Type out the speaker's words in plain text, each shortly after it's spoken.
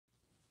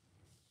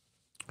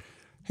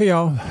Hey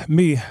y'all,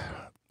 me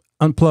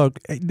unplugged.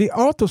 The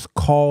altar's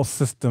call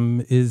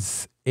system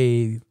is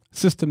a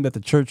system that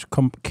the church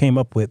came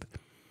up with,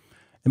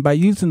 and by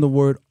using the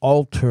word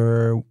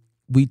altar,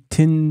 we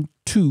tend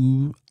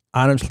to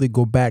honestly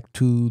go back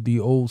to the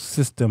old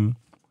system,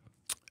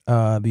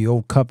 the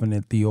old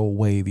covenant, the old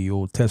way, the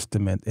Old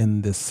Testament,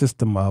 and the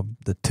system of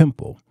the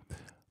temple.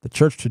 The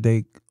church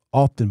today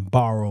often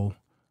borrow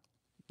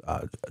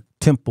uh,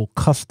 temple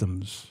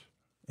customs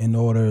in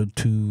order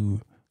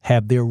to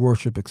have their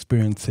worship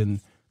experience in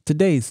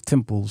today's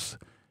temples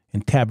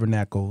and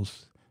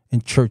tabernacles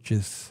and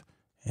churches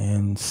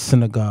and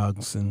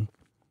synagogues and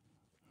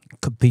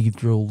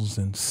cathedrals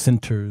and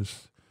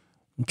centers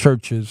and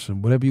churches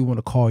and whatever you want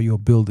to call your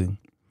building.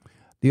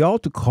 The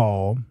altar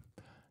call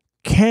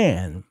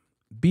can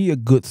be a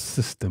good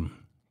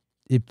system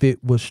if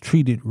it was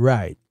treated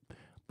right.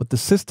 But the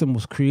system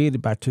was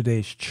created by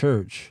today's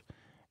church.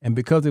 And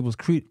because it was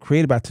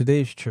created by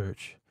today's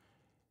church,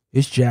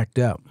 it's jacked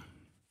up.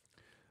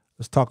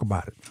 Let's talk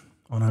about it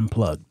on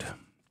Unplugged.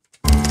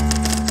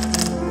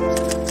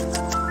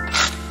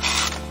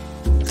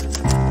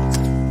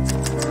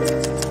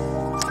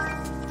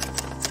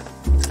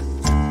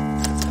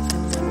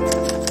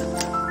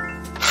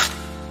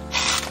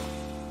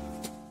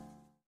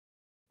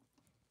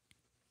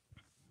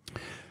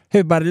 Hey,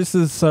 everybody, this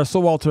is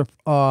Sirwalterj.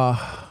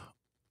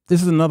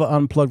 This is another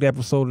Unplugged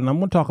episode, and I'm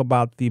going to talk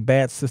about the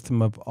bad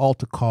system of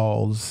altar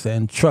calls.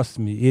 And trust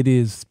me, it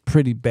is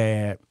pretty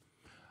bad.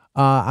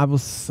 I'm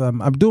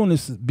doing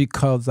this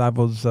because I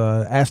was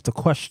asked a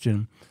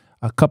question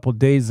a couple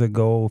days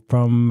ago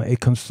from a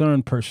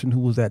concerned person who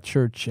was at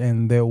church,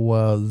 and there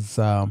was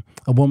a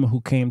woman who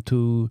came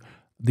to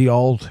the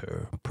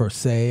altar per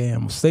se.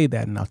 And I'll say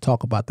that, and I'll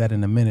talk about that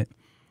in a minute.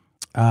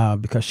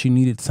 Because she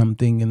needed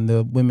something, and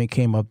the women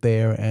came up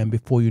there, and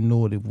before you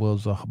knew it, it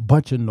was a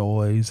bunch of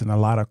noise and a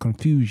lot of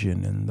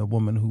confusion. And the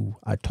woman who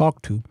I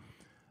talked to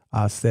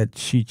said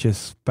she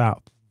just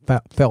felt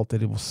that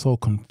it was so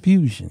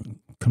confusing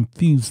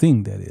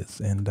that is,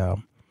 and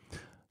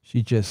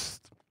she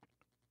just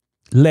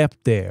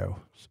left there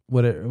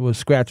with it was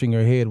scratching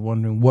her head,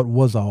 wondering what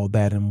was all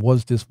that, and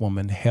was this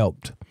woman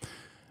helped?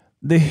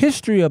 The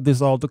history of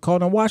this altar call.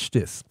 Now watch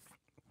this.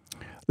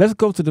 Let's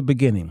go to the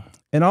beginning.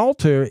 An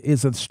altar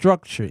is a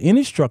structure,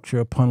 any structure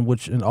upon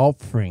which an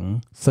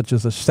offering, such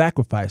as a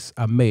sacrifice,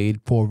 are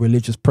made for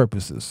religious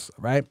purposes.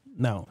 Right?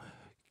 Now,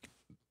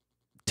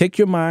 take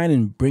your mind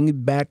and bring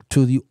it back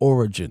to the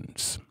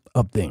origins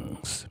of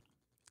things.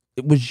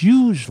 It was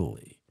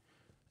usually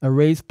a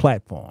raised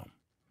platform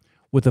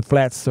with a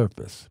flat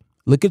surface.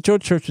 Look at your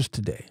churches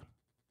today.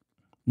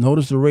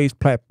 Notice the raised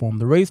platform.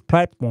 The raised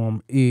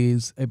platform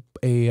is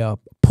a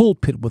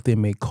pulpit, what they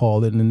may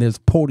call it, and there's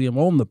a podium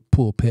on the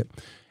pulpit,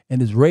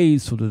 and is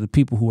raised so that the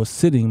people who are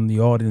sitting in the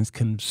audience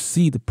can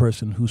see the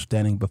person who's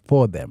standing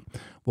before them.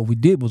 What we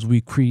did was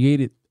we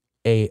created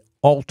a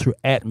altar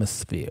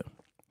atmosphere.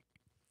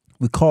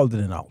 We called it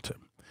an altar.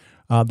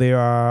 There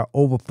are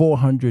over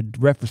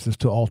 400 references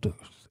to altars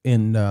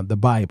in the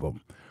Bible.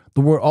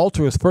 The word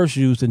altar is first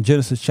used in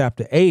Genesis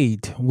chapter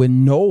 8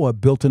 when Noah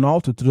built an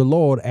altar to the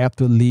Lord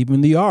after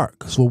leaving the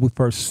ark. So we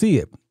first see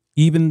it.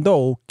 Even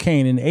though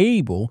Cain and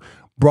Abel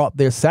brought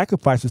their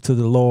sacrifices to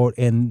the Lord,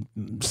 and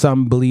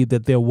some believe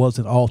that there was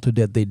an altar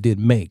that they did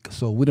make.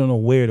 So we don't know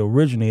where it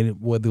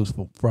originated, whether it was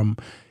from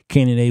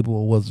Cain and Abel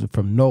or was it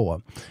from Noah.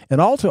 An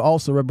altar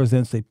also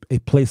represents a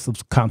place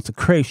of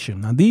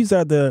consecration. Now, these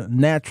are the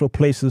natural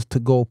places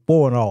to go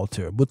for an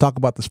altar. We'll talk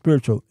about the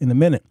spiritual in a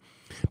minute.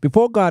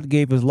 Before God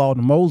gave his law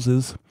to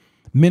Moses,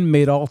 men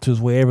made altars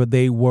wherever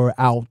they were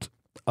out,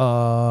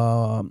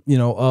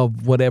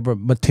 of whatever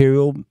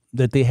material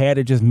that they had.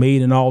 It just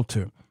made an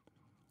altar.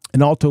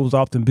 An altar was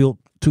often built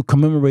to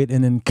commemorate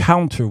an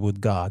encounter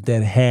with God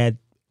that had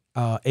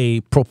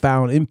a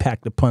profound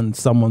impact upon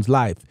someone's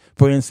life.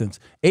 For instance,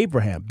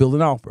 Abraham built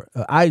an altar,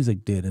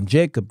 Isaac did, and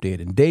Jacob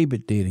did, and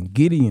David did, and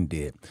Gideon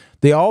did.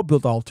 They all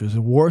built altars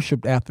and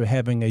worshiped after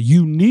having a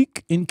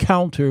unique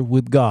encounter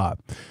with God.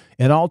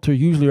 An altar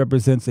usually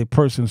represents a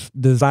person's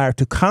desire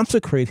to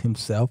consecrate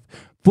himself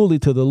fully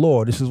to the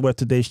Lord. This is what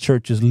today's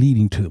church is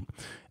leading to.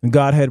 And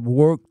God had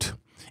worked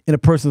in a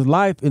person's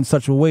life in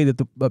such a way that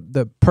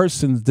the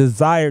person's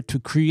desire to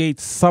create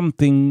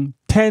something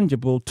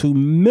tangible to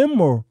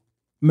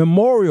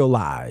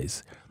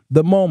memorialize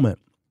the moment.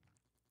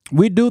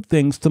 We do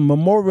things to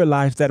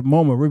memorialize that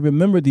moment. We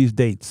remember these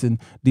dates and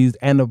these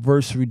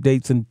anniversary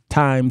dates and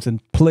times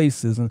and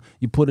places. And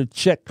you put a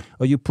check,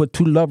 or you put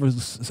two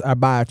lovers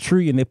by a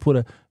tree, and they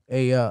put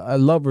a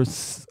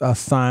lover's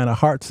sign, a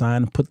heart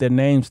sign, and put their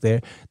names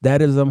there.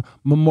 That is a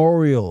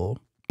memorial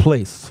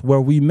place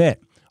where we met.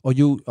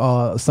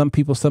 Or some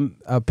people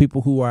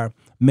who are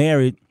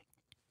married,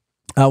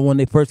 when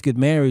they first get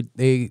married,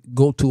 they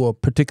go to a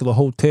particular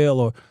hotel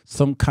or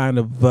some kind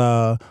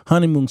of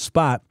honeymoon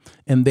spot,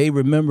 and they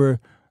remember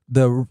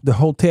the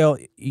hotel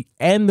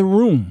and the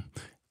room.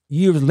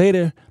 Years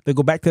later, they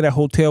go back to that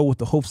hotel with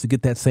the hopes to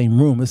get that same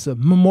room. It's a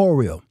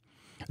memorial.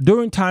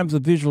 During times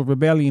of Israel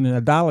rebellion and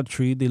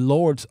idolatry, the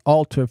Lord's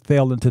altar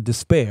fell into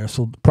despair.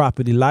 So the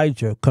prophet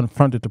Elijah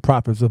confronted the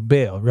prophets of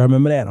Baal.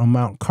 Remember that on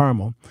Mount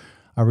Carmel.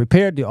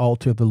 Repaired the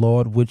altar of the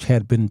Lord, which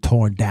had been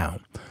torn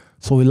down.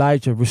 So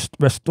Elijah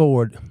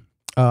restored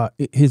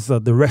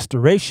the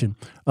restoration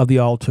of the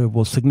altar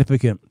was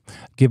significant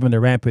given the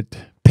rampant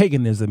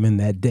paganism in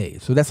that day.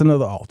 So that's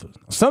another altar.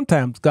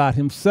 Sometimes God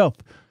himself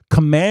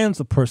commands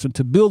a person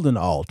to build an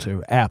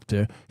altar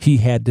after he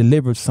had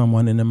delivered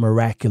someone in a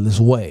miraculous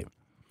way.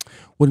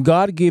 When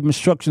God gave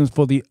instructions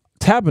for the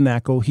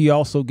tabernacle, he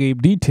also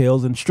gave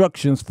details,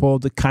 instructions for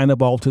the kind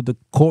of altar the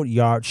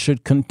courtyard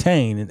should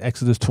contain in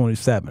Exodus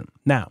 27.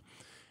 Now,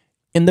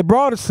 in the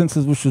broader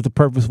senses, which is the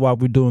purpose why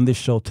we're doing this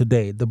show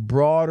today, the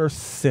broader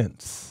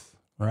sense,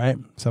 right?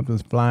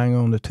 Something's flying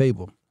on the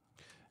table.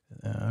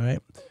 All right.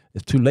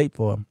 It's too late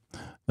for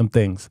them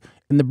things.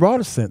 In the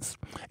broader sense,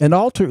 an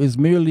altar is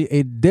merely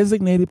a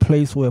designated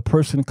place where a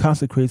person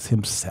consecrates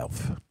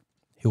himself.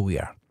 Here we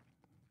are.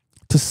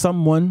 To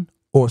someone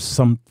or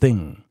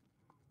something.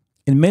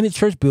 And many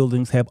church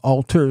buildings have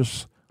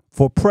altars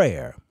for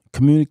prayer,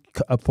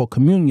 for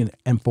communion,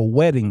 and for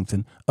weddings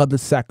and other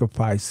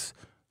sacrifice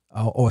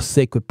or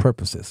sacred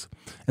purposes.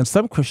 And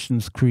some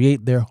Christians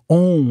create their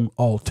own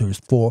altars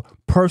for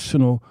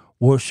personal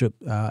worship,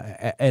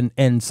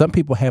 and some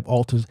people have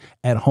altars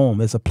at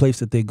home as a place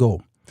that they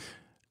go.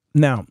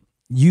 Now,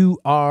 you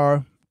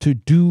are to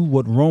do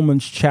what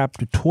Romans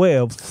chapter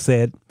 12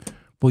 said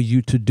for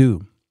you to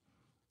do.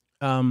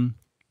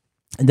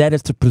 And that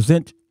is to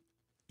present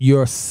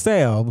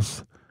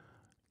yourselves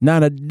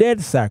not a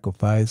dead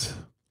sacrifice,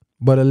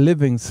 but a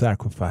living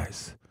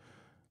sacrifice.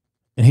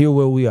 And here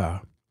where we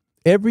are.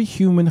 Every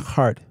human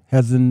heart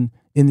has an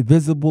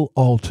invisible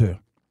altar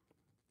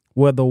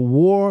where the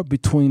war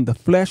between the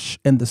flesh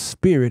and the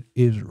spirit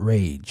is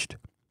raged.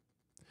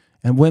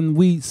 And when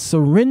we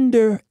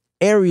surrender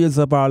areas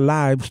of our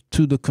lives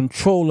to the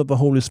control of the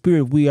Holy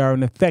Spirit, we are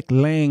in effect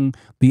laying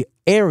the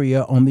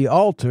area on the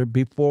altar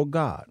before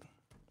God.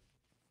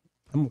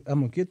 I'm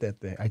going to get that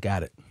thing. I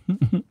got it.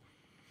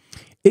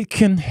 It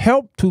can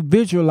help to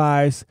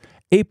visualize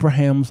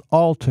Abraham's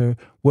altar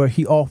where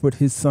he offered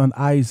his son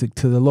Isaac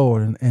to the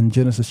Lord in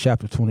Genesis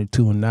chapter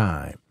 22 and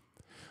 9.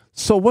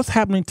 So what's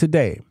happening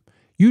today?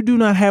 You do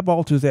not have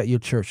altars at your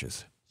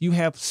churches. You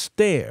have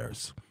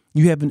stairs.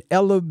 You have an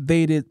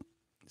elevated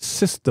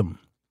system,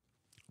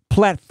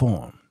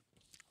 platform,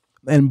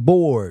 and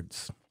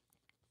boards,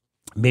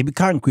 maybe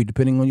concrete,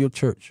 depending on your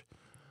church.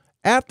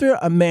 After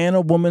a man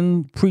or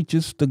woman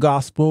preaches the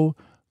gospel,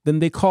 then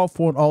they call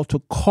for an altar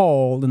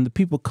call, and the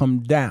people come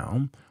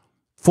down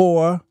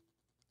for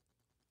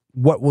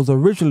what was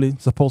originally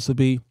supposed to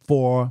be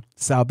for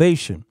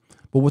salvation.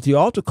 But what the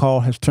altar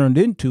call has turned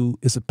into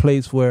is a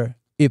place where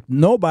if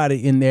nobody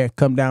in there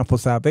come down for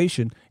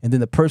salvation, and then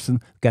the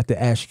person got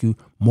to ask you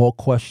more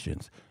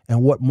questions.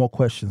 And what more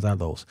questions are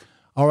those?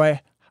 All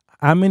right.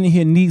 How many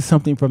here need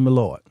something from the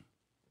Lord?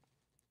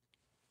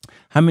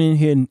 How many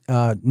here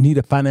need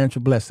a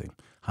financial blessing?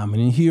 How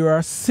many here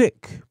are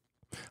sick?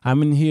 How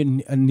many here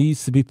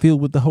needs to be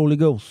filled with the Holy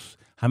Ghost?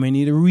 How many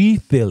need a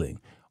refilling?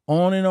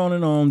 On and on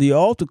and on. The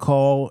altar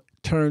call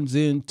turns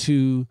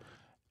into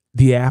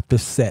the after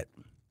set.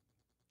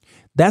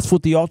 That's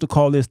what the altar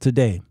call is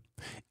today.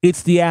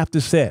 It's the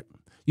after set.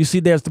 You see,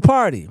 there's the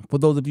party. For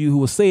those of you who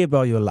were saved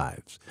all your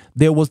lives,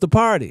 there was the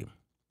party.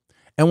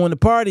 And when the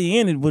party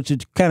ended, which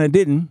it kind of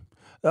didn't,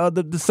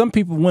 some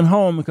people went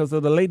home because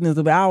of the lateness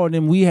of the hour, and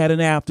then we had an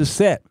after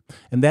set.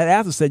 And that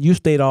after set, you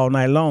stayed all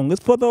night long.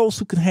 It's for those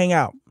who can hang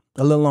out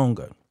a little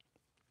longer.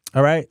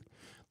 All right?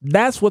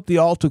 That's what the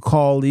altar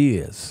call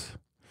is.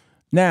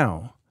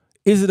 Now,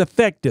 is it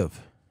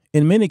effective?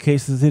 In many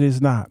cases, it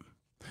is not.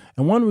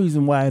 And one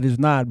reason why it is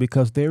not,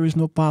 because there is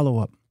no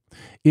follow-up.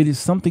 It is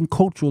something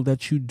cultural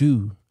that you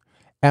do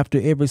after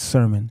every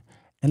sermon.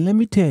 And let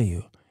me tell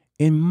you,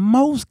 in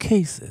most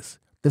cases,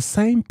 the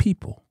same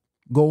people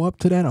go up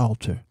to that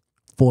altar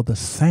for the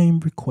same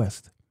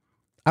request.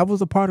 I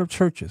was a part of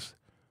churches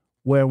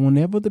where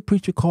whenever the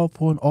preacher called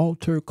for an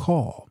altar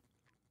call,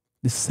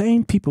 the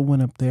same people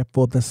went up there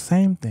for the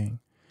same thing,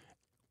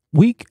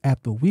 week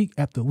after week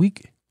after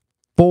week,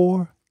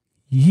 for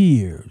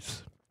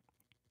years.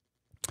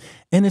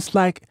 And it's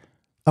like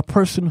a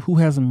person who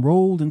has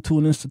enrolled into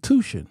an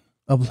institution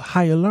of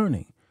higher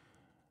learning.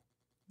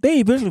 They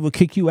eventually will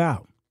kick you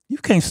out. You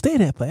can't stay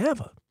there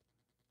forever.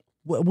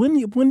 When are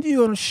you going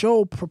to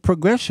show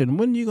progression?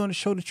 When are you going to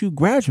show that you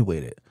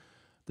graduated?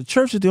 The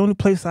church is the only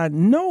place I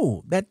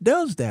know that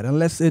does that,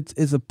 unless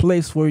it's a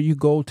place where you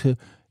go to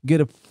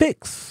get a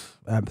fix.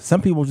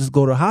 Some people just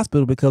go to a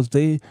hospital because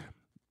they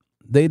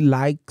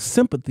like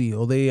sympathy,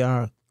 or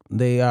they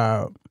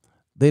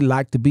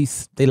like to be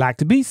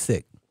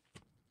sick.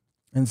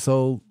 And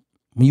so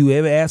when you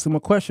ever ask them a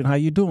question, how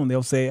you doing?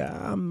 They'll say,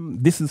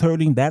 this is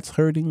hurting, that's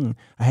hurting.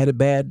 I had a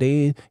bad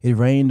day. It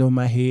rained on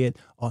my head.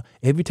 Or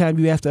every time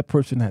you ask that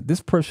person that,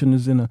 this person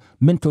is in a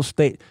mental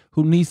state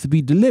who needs to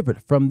be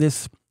delivered from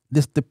this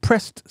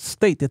depressed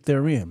state that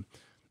they're in.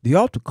 The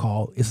altar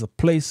call is a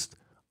place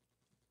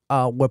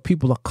where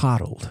people are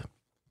coddled.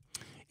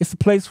 It's a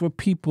place where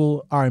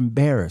people are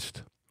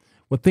embarrassed,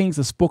 where things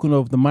are spoken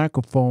over the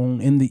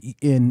microphone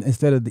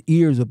instead of the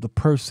ears of the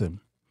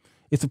person.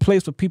 It's a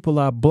place where people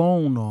are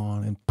blown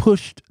on and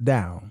pushed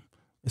down.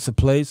 It's a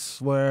place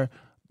where,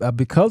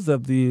 because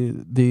of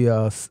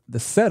the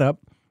setup,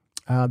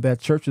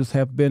 that churches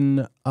have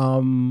been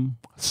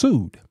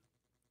sued.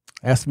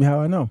 Ask me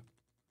how I know.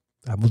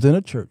 I was in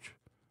a church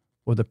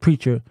where the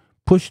preacher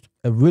pushed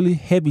a really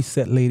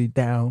heavy-set lady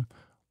down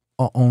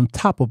on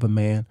top of a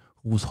man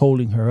who was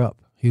holding her up.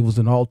 He was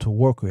an altar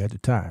worker at the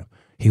time.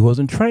 He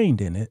wasn't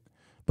trained in it,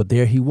 but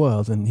there he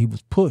was, and he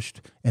was pushed,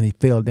 and he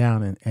fell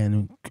down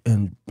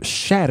and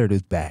shattered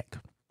his back.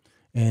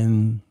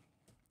 And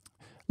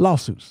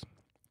lawsuits.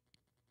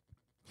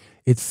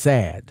 It's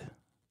sad.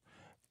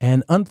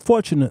 And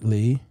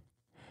unfortunately,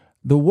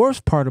 the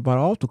worst part about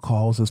altar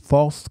calls is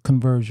false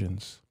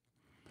conversions.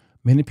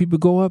 Many people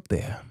go up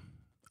there.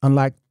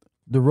 Unlike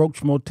the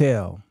Roach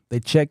Motel, they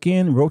check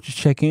in, roaches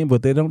check in,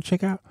 but they don't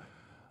check out.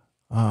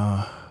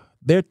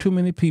 There are too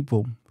many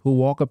people who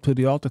walk up to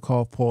the altar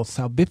call for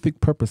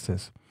salvific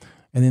purposes,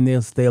 and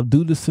then they'll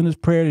do the sinner's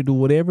prayer, they do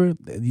whatever.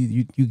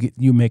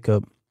 You make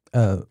a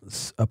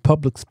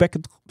public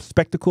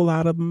spectacle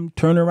out of them,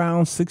 turn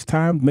around 6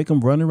 times, make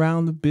them run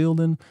around the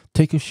building,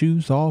 take their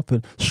shoes off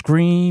and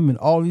scream and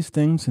all these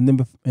things. And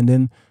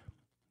then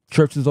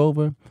church is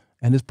over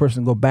and this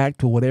person go back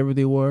to whatever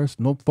they were.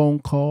 No phone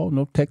call,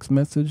 no text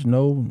message,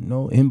 no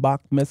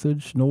inbox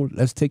message, no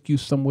let's take you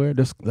somewhere,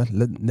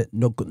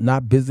 no,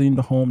 not visiting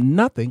the home,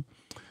 nothing.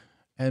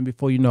 And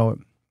before you know it,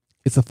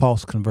 it's a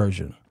false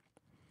conversion.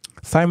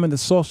 Simon the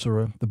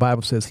sorcerer, the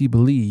Bible says he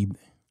believed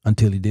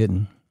until he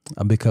didn't.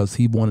 Because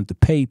he wanted to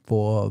pay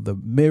for the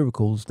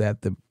miracles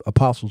that the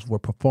apostles were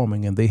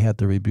performing, and they had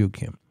to rebuke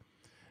him.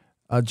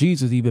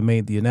 Jesus even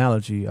made the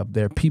analogy of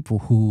there are people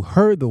who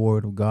heard the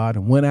word of God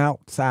and went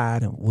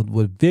outside and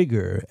with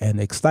vigor and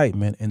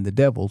excitement, and the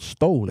devil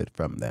stole it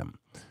from them.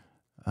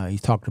 He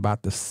talked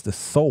about the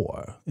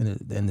sower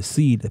and the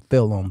seed that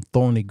fell on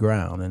thorny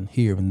ground and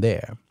here and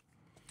there.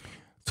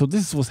 So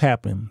this is what's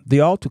happening. The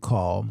altar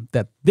call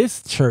that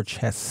this church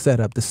has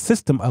set up, the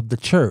system of the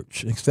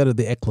church instead of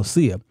the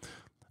ecclesia,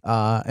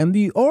 and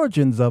the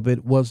origins of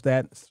it was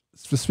that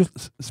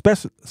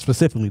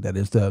specifically, that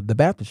is the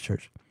Baptist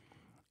church.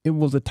 It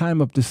was a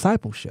time of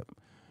discipleship.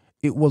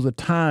 It was a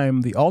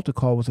time, the altar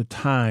call was a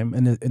time,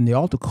 and the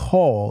altar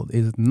call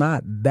is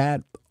not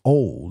that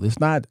old. It's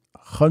not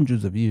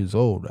hundreds of years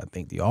old. I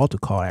think the altar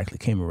call actually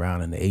came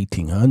around in the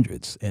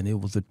 1800s, and it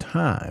was a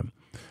time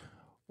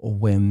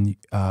when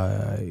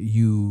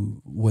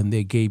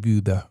they gave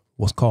you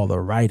what's called the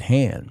right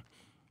hand.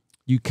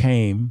 You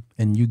came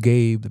and you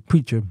gave the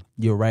preacher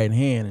your right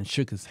hand and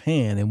shook his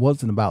hand. It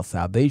wasn't about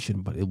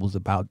salvation, but it was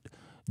about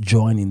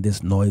joining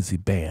this noisy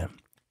band.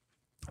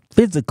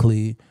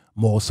 Physically,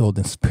 more so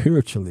than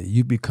spiritually,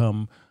 you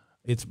become,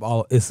 it's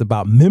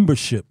about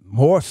membership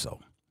more so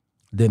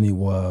than it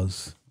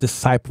was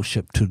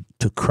discipleship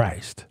to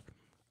Christ.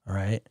 All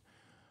right.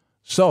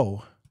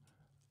 So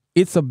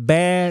it's a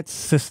bad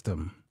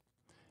system.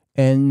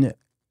 And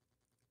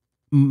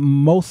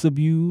most of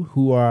you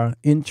who are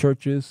in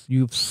churches,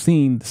 you've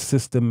seen the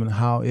system and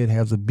how it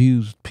has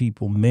abused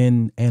people,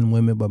 men and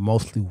women, but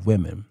mostly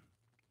women.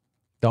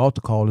 The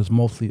altar call is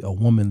mostly a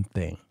woman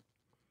thing.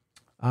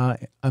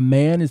 A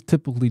man is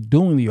typically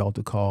doing the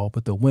altar call,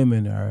 but the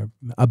women are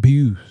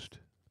abused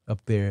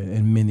up there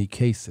in many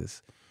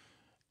cases.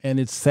 And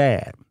it's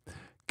sad.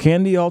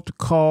 Can the altar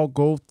call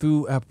go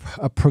through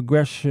a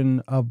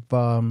progression of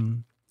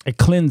a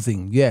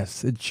cleansing?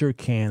 Yes, it sure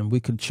can. We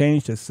could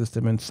change that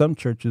system, and some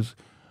churches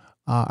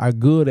are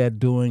good at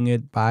doing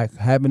it by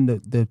having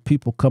the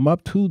people come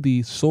up to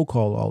the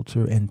so-called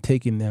altar and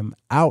taking them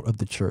out of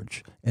the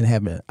church and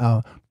having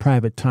a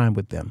private time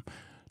with them.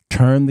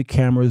 Turn the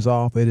cameras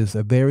off. It is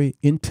a very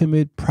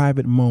intimate,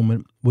 private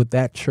moment with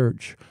that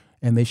church,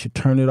 and they should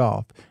turn it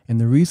off. And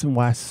the reason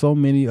why so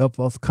many of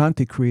us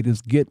content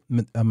creators get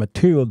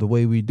material the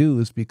way we do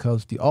is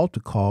because the altar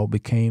call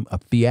became a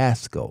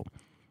fiasco.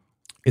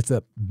 It's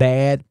a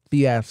bad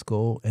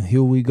fiasco, and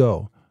here we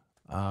go.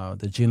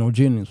 The Geno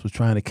Jennings was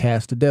trying to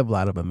cast the devil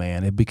out of a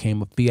man. It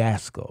became a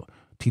fiasco.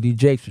 T.D.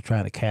 Jakes was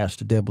trying to cast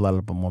the devil out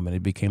of a woman.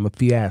 It became a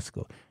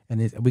fiasco.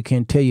 And we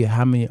can't tell you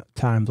how many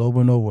times over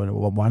and over,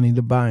 wanting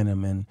to bind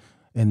them.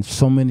 And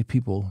so many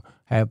people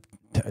have,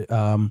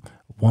 one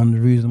of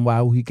the reasons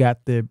why we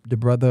got the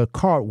brother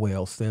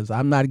Cardwell says,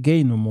 I'm not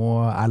gay no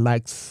more. I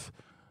like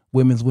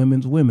women's.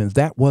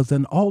 That was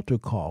an altar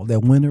call that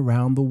went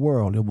around the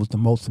world. It was the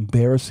most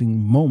embarrassing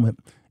moment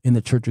in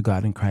the Church of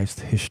God in Christ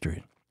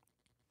history.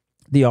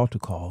 The altar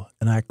call.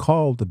 And I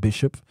called the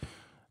bishop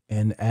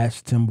and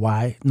asked him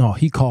why. No,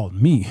 he called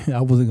me.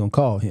 I wasn't going to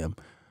call him.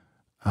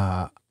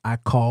 I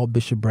called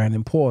Bishop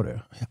Brandon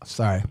Porter.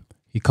 Sorry.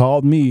 He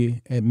called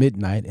me at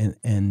midnight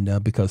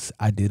and because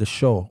I did a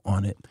show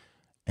on it,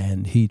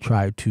 and he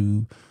tried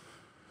to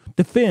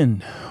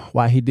defend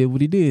why he did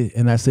what he did.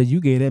 And I said, you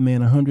gave that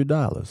man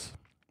 $100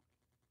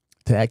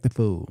 to act the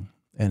fool,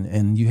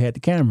 and you had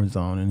the cameras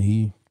on, and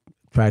he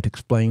tried to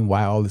explain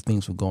why all these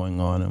things were going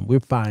on, and we're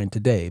fine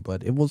today,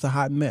 but it was a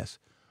hot mess.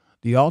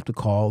 The altar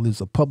call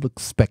is a public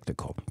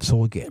spectacle.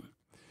 So again,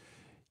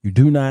 you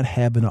do not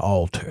have an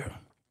altar.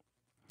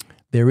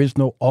 There is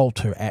no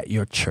altar at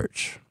your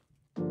church.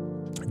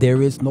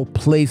 There is no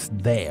place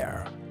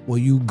there where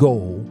you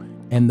go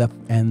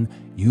and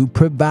you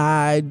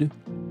provide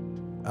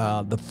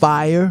the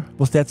fire.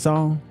 What's that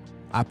song?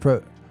 I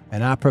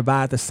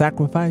provide the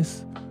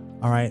sacrifice.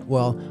 All right.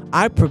 Well,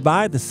 I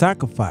provide the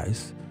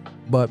sacrifice,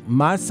 but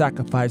my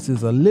sacrifice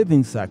is a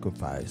living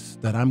sacrifice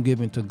that I'm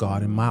giving to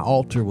God, and my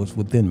altar was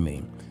within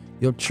me.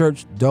 Your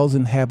church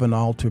doesn't have an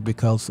altar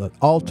because an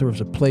altar is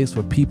a place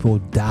where people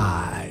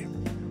die.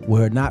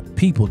 Where not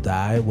people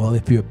die. Well,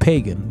 if you're a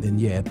pagan, then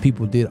yeah,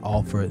 people did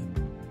offer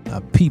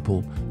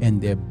people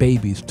and their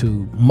babies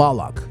to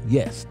Moloch.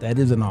 Yes, that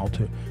is an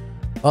altar.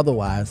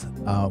 Otherwise,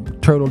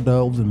 turtle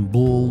doves and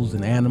bulls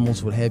and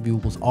animals, what have you,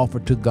 was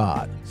offered to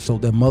God. So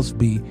there must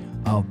be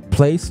a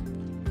place,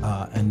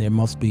 and there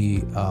must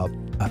be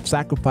a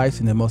sacrifice,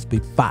 and there must be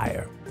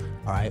fire.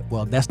 All right.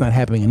 Well, that's not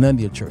happening in none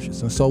of your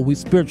churches, and so we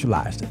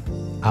spiritualized it.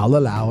 I'll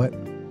allow it.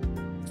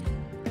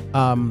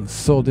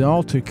 So the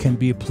altar can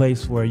be a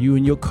place where you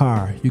in your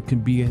car, you can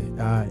be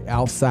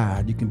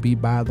outside, you can be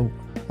by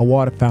a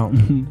water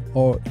fountain,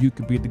 or you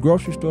could be at the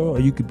grocery store, or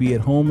you could be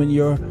at home in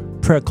your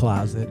prayer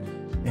closet.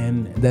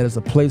 And that is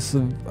a place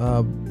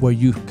of where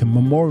you can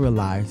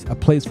memorialize, a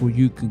place where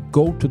you can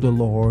go to the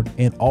Lord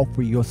and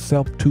offer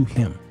yourself to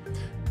Him.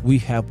 We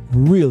have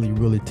really,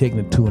 really taken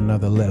it to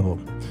another level.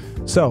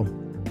 So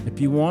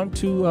if you want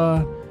to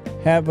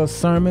have a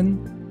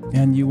sermon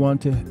and you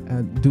want to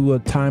do a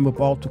time of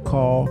altar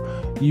call,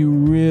 you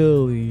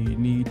really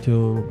need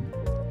to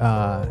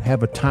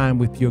have a time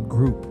with your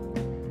group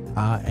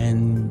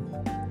and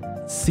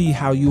see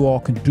how you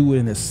all can do it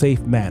in a safe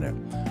manner.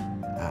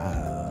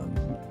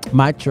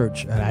 My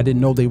church, and I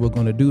didn't know they were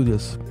going to do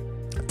this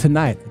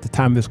tonight. At the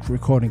time of this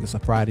recording, it's a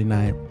Friday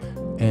night,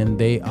 and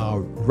they are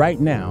right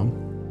now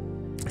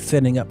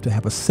setting up to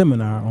have a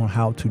seminar on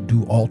how to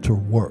do altar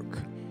work.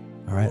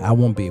 All right, I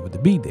won't be able to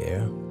be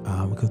there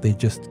because they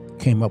just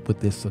came up with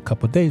this a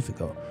couple of days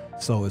ago.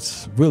 So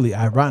it's really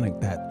ironic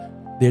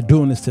that they're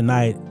doing this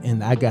tonight,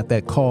 and I got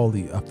that call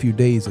a few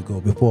days ago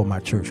before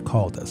my church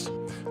called us.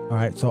 All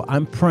right, so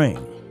I'm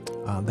praying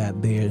that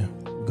they're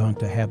going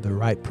to have the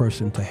right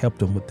person to help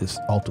them with this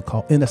altar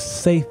call in a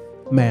safe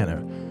manner.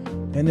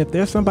 And if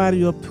there's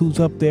somebody who's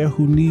up there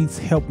who needs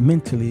help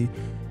mentally,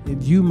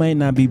 you may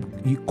not be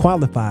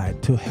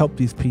qualified to help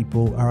these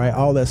people. All right,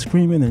 all that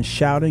screaming and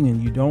shouting,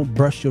 and you don't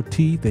brush your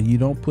teeth, and you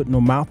don't put no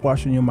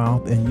mouthwash in your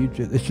mouth, and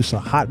it's just a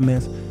hot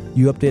mess.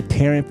 You up there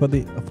tearing for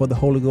the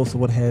Holy Ghost or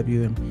what have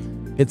you,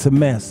 and it's a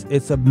mess.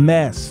 It's a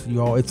mess,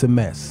 y'all. It's a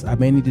mess. I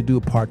may need to do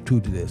a part 2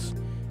 to this.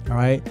 All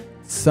right.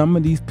 Some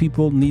of these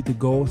people need to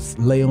go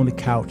lay on the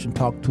couch and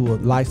talk to a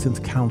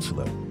licensed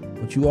counselor.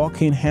 But you all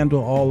can't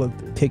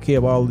take care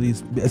of all of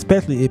these,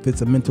 especially if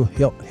it's a mental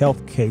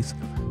health case,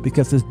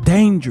 because it's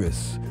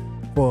dangerous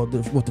for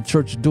what the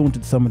church is doing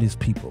to some of these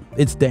people.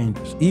 It's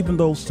dangerous. Even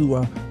those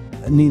who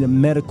need a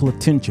medical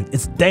attention,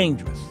 it's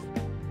dangerous.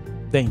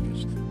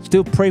 Dangerous.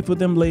 Still pray for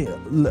them,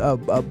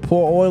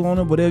 pour oil on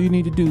them, whatever you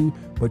need to do,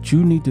 but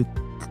you need to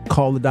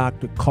call the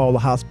doctor, call the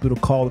hospital,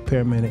 call the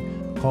paramedic,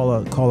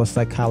 call a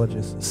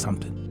psychologist,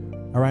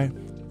 something. All right?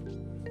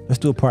 Let's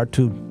do a part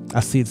 2. I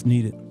see it's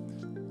needed.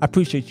 I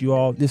appreciate you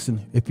all. Listen,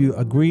 if you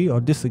agree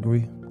or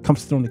disagree, come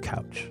sit on the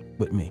couch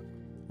with me.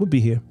 We'll be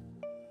here.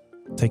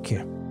 Take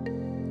care.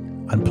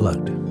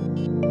 Unplugged.